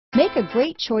Make a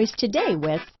great choice today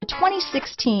with the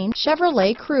 2016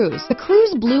 Chevrolet Cruze. The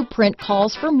Cruze blueprint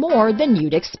calls for more than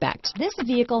you'd expect. This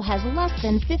vehicle has less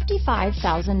than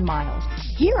 55,000 miles.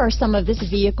 Here are some of this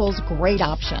vehicle's great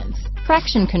options: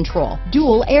 traction control,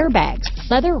 dual airbags,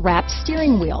 leather-wrapped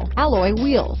steering wheel, alloy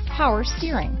wheels, power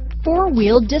steering,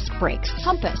 four-wheel disc brakes,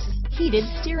 compass, heated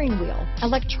steering wheel,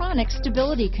 electronic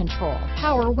stability control,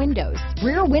 power windows,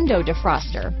 rear window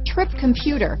defroster, trip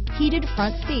computer, heated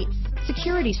front seats,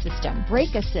 security system,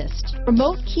 brake assist,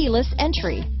 remote keyless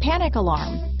entry, panic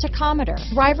alarm, tachometer,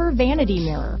 driver vanity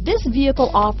mirror. This vehicle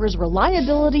offers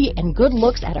reliability and good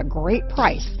looks at a great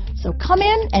price. So come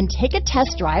in and take a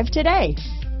test drive today.